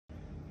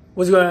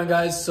What's going on,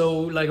 guys?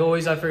 So like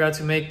always, I forgot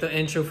to make the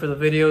intro for the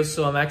video,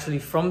 so I'm actually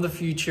from the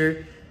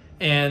future,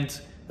 and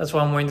that's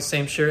why I'm wearing the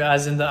same shirt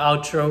as in the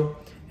outro,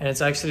 and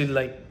it's actually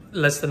like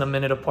less than a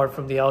minute apart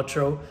from the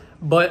outro.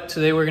 But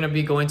today we're going to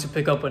be going to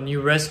pick up a new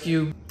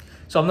rescue.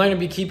 So I'm not going to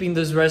be keeping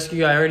this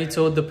rescue. I already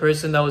told the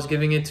person that was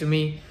giving it to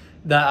me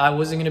that I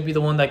wasn't going to be the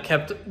one that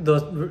kept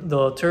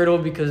the turtle,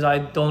 because I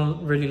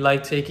don't really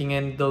like taking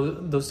in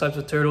those types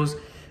of turtles,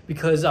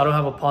 because I don't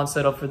have a pond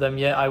set up for them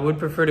yet. I would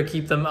prefer to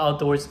keep them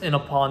outdoors in a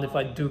pond if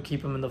I do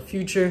keep them in the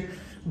future,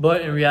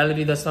 but in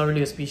reality, that's not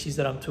really a species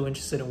that I'm too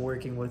interested in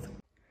working with.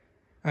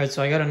 All right,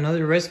 so I got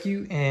another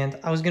rescue, and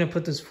I was gonna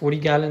put this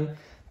 40-gallon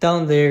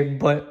down there,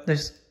 but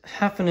there's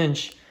half an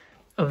inch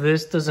of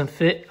this doesn't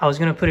fit. I was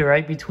gonna put it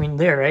right between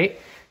there, right?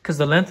 Because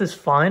the length is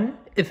fine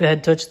if it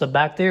had touched the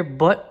back there,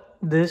 but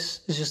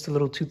this is just a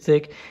little too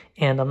thick,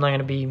 and I'm not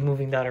gonna be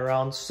moving that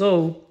around.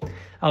 So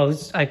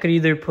I could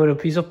either put a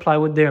piece of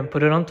plywood there and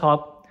put it on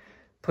top,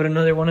 put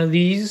another one of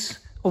these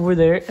over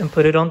there and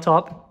put it on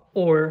top,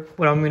 or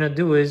what I'm gonna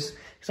do is,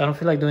 because I don't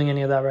feel like doing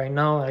any of that right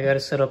now, I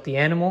gotta set up the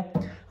animal.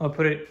 I'll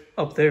put it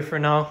up there for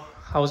now.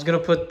 I was gonna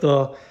put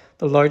the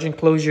large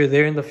enclosure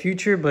there in the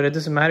future, but it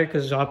doesn't matter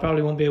because I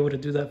probably won't be able to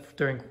do that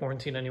during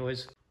quarantine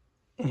anyways.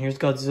 And here's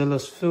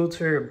Godzilla's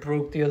filter. It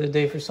broke the other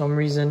day for some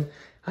reason.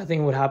 I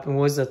think what happened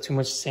was that too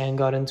much sand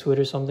got into it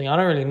or something. I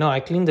don't really know. I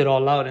cleaned it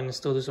all out and it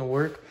still doesn't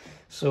work.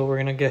 So we're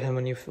gonna get him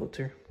a new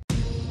filter.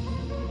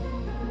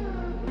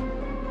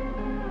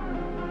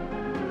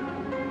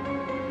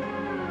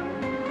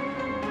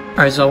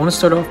 Alright, so I want to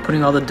start off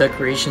putting all the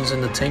decorations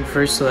in the tank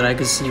first so that I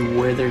can see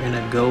where they're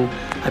gonna go.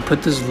 I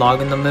put this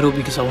log in the middle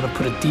because I want to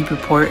put a deeper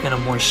part and a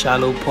more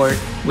shallow part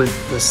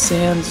with the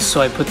sand.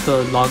 So I put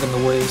the log in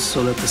the way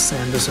so that the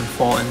sand doesn't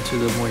fall into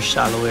the more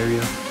shallow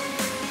area.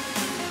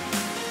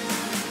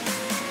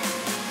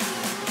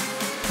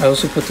 I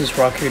also put this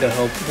rock here to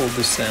help hold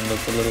the sand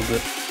up a little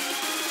bit.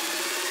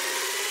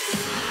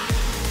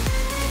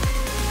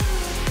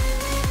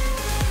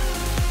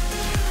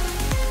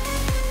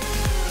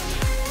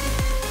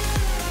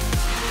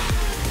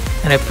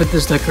 And I put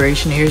this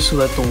decoration here so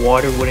that the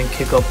water wouldn't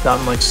kick up that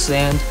much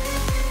sand.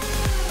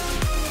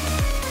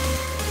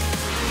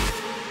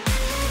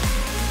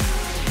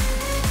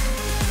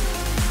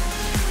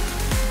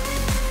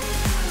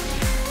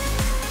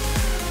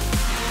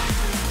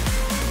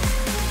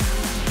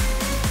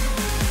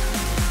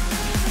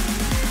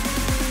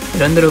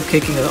 It ended up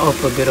kicking it up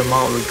a good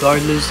amount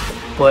regardless,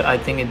 but I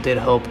think it did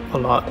help a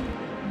lot.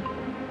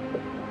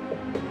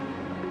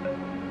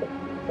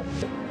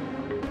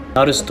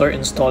 Now to start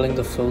installing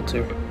the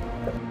filter.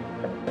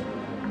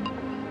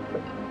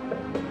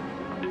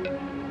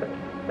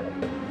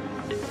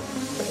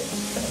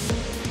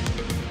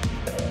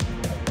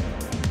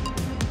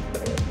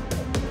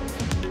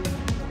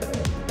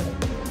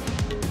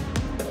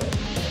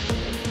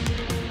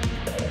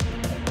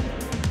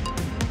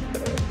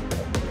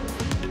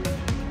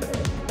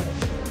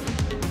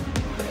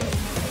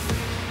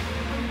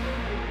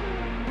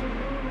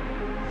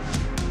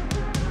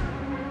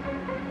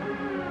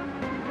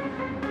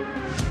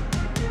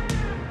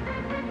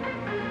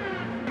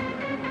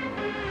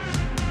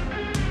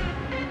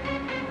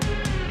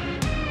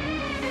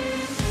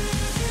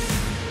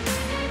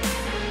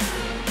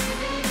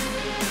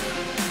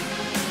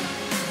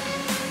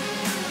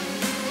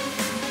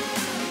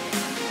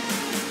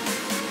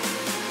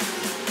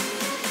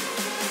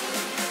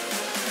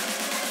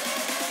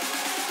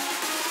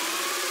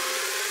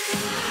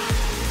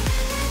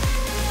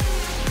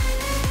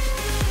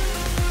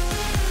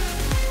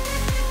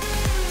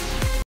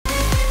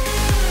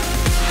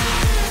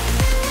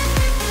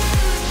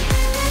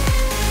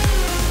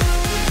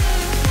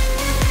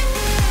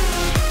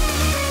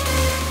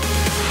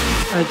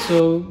 Alright,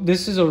 so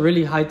this is a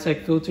really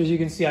high-tech filter. As you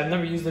can see, I've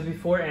never used it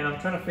before and I'm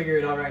trying to figure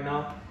it out right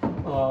now.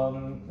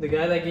 The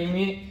guy that gave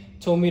me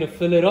it told me to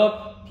fill it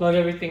up, plug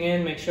everything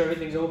in, make sure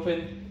everything's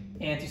open,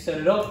 and to set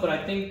it up. But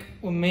I think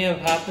what may have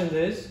happened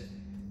is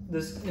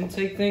this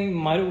intake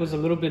thing was a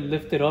little bit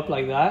lifted up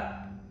like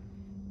that.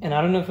 And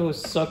I don't know if it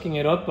was sucking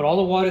it up, but all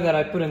the water that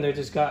I put in there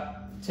just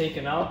got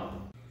taken out.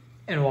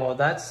 And while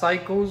that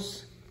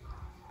cycles,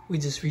 we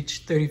just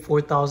reached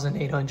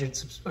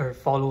 34,800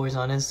 followers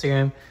on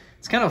Instagram.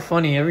 It's kind of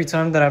funny, every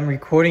time that I'm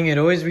recording, it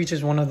always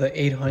reaches one of the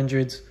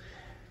 800s.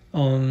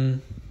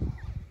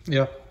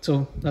 Yeah,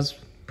 so that's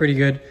pretty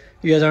good. If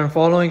you guys aren't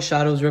following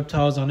Shadows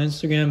Reptiles on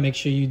Instagram, make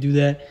sure you do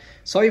that.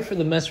 Sorry for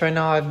the mess right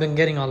now. I've been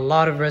getting a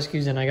lot of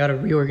rescues and I got to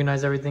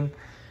reorganize everything.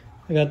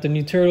 I got the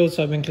new turtles,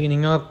 so I've been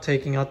cleaning up,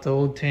 taking out the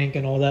old tank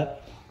and all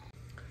that.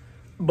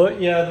 But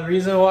yeah, the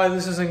reason why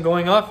this isn't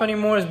going off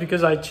anymore is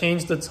because I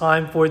changed the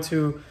time for it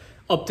to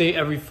update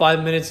every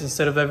 5 minutes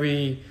instead of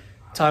every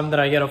time that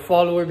I get a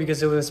follower,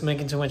 because it was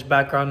making too much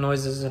background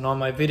noises in all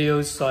my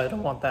videos, so I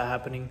don't want that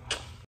happening.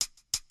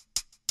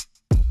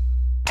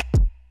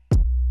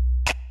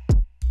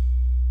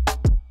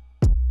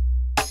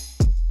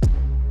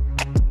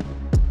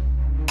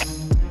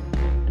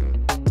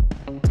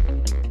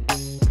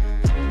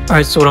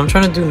 Alright, so what I'm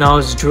trying to do now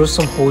is drill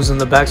some holes in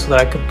the back so that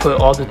I could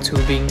put all the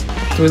tubing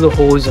through the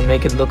holes and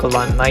make it look a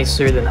lot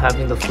nicer than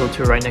having the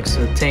filter right next to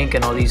the tank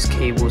and all these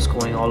cables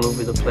going all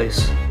over the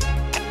place.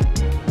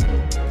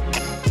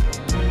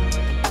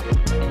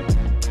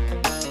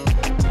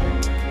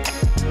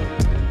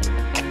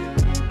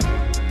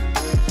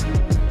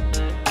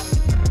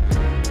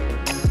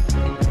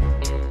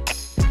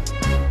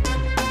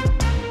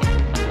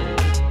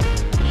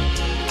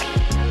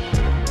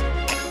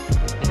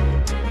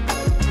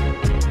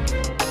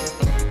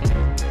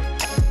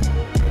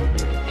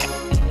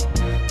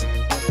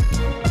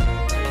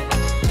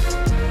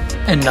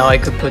 And now I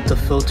could put the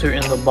filter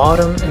in the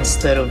bottom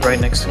instead of right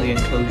next to the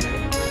enclosure.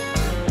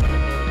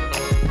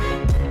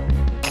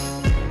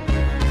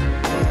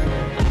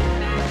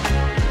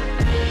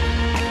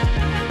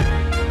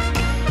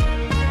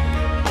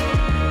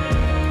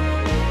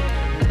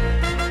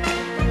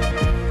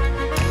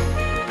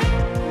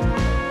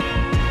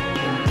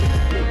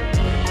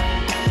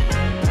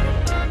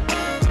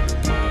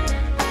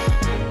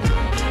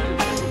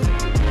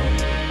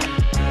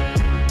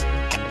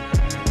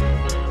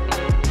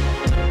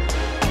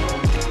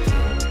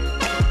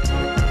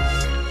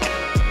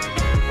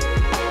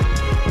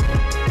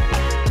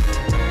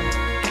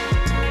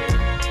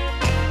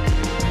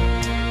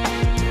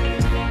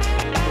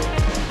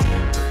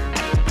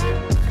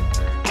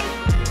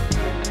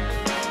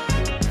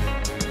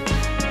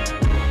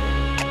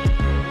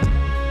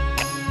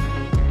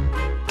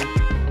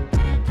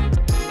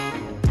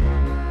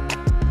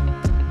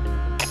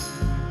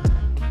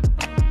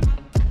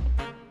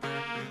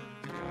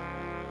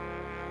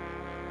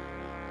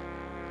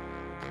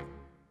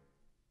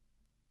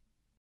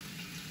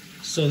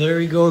 So there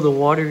we go, the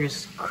water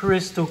is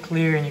crystal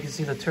clear and you can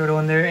see the turtle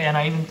in there, and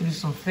I even threw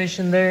some fish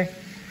in there.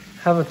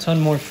 Have a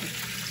ton more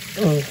fish.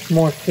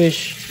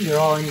 They're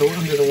all under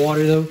the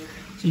water though,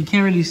 so you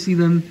can't really see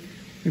them.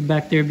 They're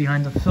back there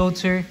behind the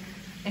filter.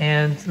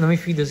 And let me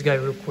feed this guy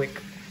real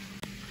quick.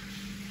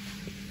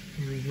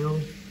 Here we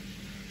go.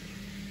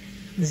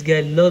 This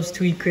guy loves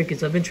to eat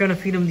crickets. I've been trying to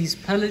feed him these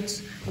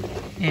pellets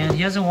and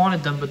he hasn't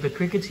wanted them, but the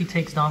crickets he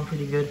takes down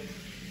pretty good.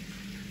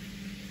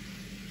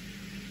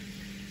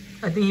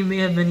 I think he may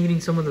have been eating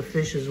some of the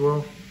fish as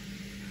well.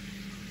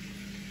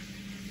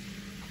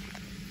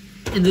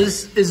 And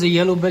this is a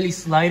yellow belly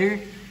slider,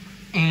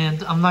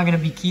 and I'm not going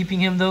to be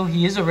keeping him though.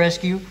 He is a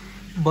rescue,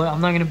 but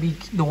I'm not going to be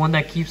the one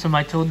that keeps him.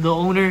 I told the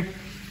owner,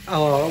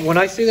 when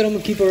I say that I'm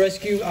going to keep a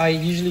rescue, I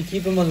usually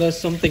keep him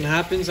unless something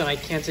happens and I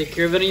can't take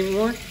care of it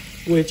anymore,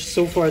 which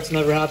so far it's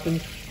never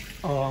happened.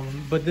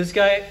 But this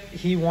guy,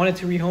 he wanted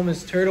to rehome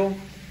his turtle.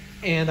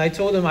 And I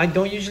told him I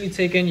don't usually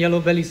take in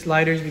yellow belly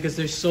sliders because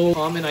they're so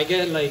common. I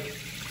get like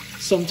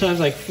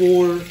sometimes like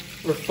 4 or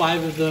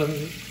 5 of them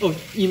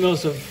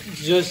emails of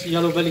just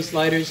yellow belly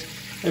sliders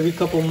every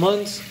couple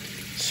months.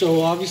 So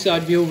obviously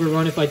I'd be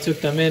overrun if I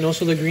took them in.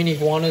 Also the green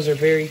iguanas are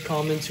very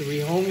common to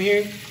rehome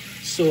here,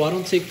 so I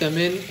don't take them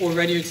in, or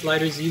red-eared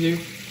sliders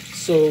either.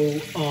 So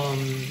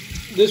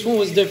this one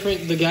was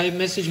different. The guy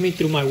messaged me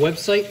through my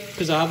website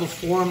because I have a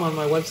forum on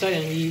my website,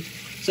 and he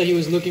said he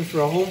was looking for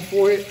a home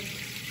for it.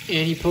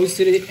 And he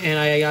posted it, and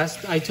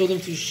I told him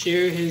to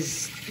share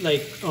his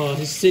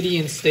his city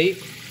and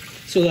state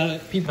so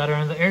that people that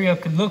are in the area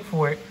could look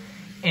for it.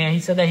 And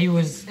he said that he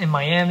was in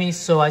Miami,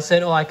 so I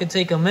said, oh, I could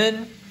take him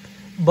in,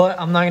 but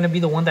I'm not gonna be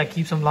the one that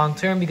keeps him long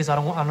term because I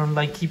don't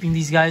like keeping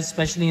these guys,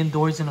 especially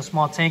indoors in a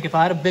small tank. If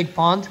I had a big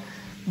pond,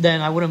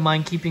 then I wouldn't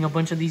mind keeping a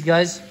bunch of these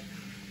guys,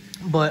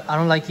 but I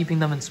don't like keeping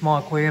them in small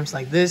aquariums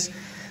like this,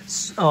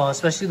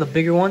 especially the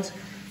bigger ones.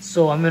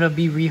 So I'm gonna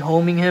be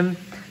rehoming him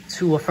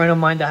to a friend of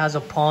mine that has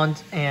a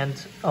pond, and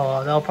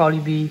that'll probably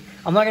be,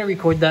 I'm not gonna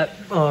record that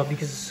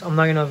because I'm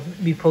not gonna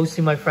be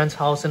posting my friend's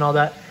house and all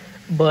that,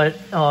 but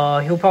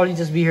he'll probably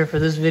just be here for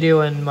this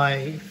video and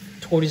my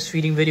tortoise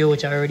feeding video,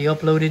 which I already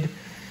uploaded.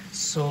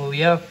 So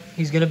yeah,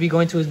 he's gonna be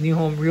going to his new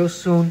home real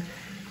soon,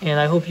 and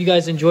I hope you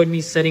guys enjoyed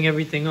me setting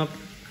everything up.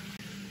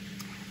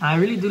 I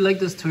really do like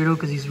this turtle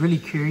because he's really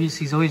curious.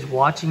 He's always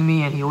watching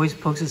me, and he always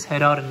pokes his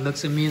head out and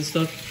looks at me and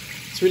stuff.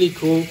 It's really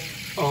cool,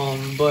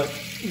 but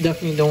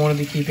definitely don't want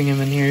to be keeping him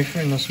in here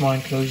in a small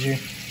enclosure.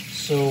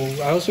 So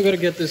I also got to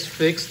get this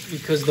fixed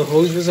because the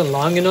hose wasn't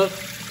long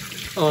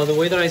enough. The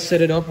way that I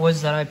set it up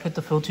was that I put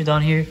the filter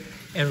down here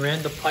and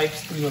ran the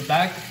pipes through the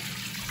back.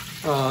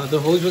 The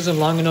hose wasn't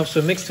long enough,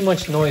 so it makes too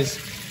much noise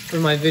for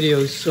my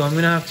videos. So I'm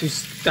gonna have to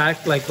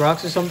stack like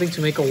rocks or something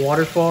to make a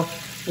waterfall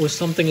or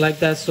something like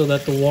that, so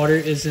that the water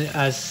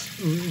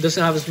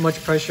doesn't have as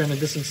much pressure and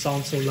it doesn't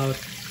sound so loud.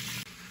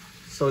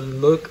 So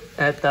look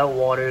at that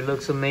water, it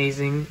looks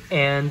amazing.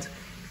 And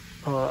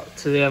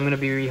today I'm gonna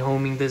be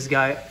rehoming this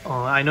guy.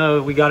 I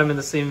know we got him in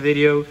the same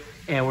video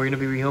and we're gonna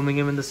be rehoming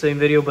him in the same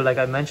video, but like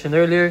I mentioned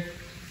earlier,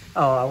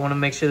 I want to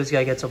make sure this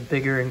guy gets a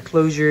bigger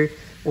enclosure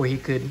where he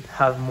could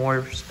have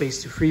more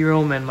space to free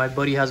roam. And my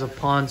buddy has a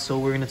pond, so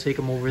we're gonna take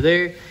him over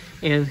there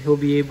and he'll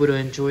be able to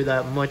enjoy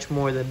that much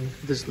more than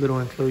this little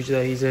enclosure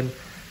that he's in.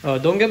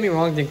 Don't get me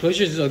wrong, the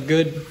enclosure is a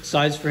good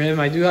size for him.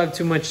 I do have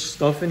too much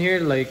stuff in here.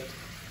 Like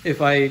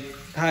if I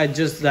had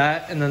just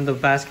that and then the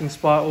basking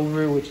spot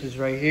over, which is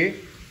right here.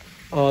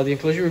 The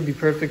enclosure would be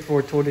perfect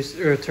for a tortoise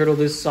or a turtle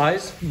this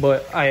size,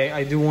 but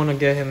I do want to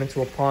get him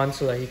into a pond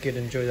so that he could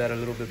enjoy that a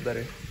little bit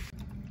better.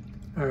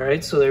 All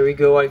right, so there we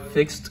go. I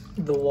fixed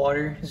the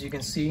water, as you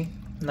can see.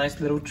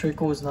 Nice little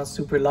trickle, it's not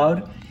super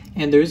loud.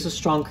 And there is a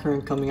strong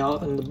current coming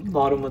out in the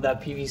bottom of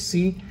that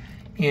PVC,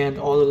 and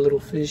all the little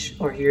fish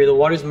are here. The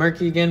water's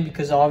murky again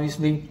because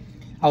obviously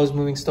I was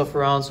moving stuff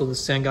around, so the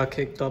sand got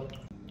kicked up.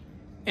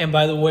 And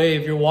by the way,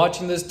 if you're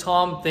watching this,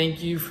 Tom,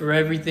 thank you for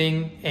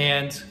everything.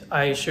 And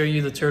I assure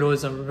you the turtle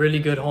is a really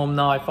good home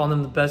now. I found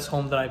him the best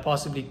home that I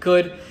possibly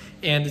could.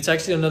 And it's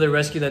actually another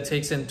rescue that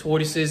takes in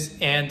tortoises.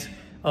 And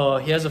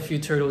he has a few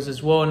turtles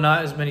as well.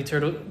 Not as many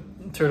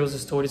turtles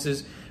as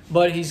tortoises.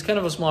 But he's kind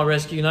of a small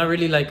rescue. Not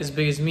really like as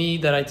big as me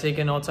that I take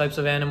in all types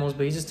of animals.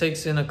 But he just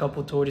takes in a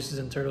couple tortoises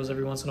and turtles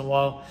every once in a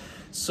while.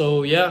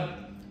 So yeah,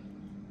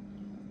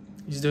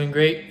 he's doing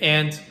great.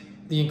 And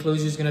the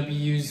enclosure is going to be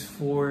used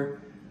for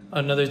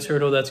another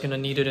turtle that's going to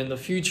need it in the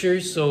future.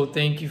 So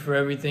thank you for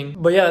everything.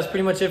 But yeah, that's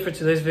pretty much it for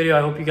today's video.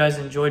 I hope you guys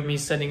enjoyed me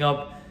setting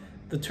up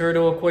the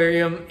turtle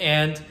aquarium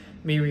and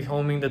me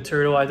rehoming the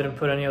turtle. I didn't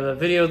put any of that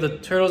video. The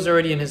turtle's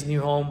already in his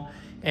new home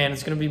and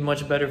it's going to be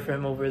much better for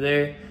him over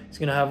there. He's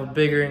going to have a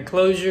bigger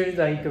enclosure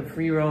that he can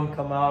free roam,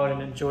 come out and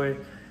enjoy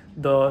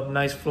the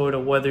nice Florida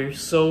weather.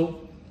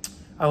 So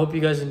I hope you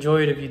guys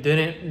enjoyed. If you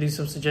didn't, leave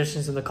some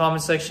suggestions in the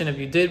comment section. If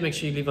you did, make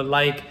sure you leave a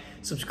like,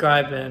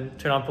 subscribe, and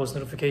turn on post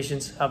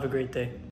notifications. Have a great day.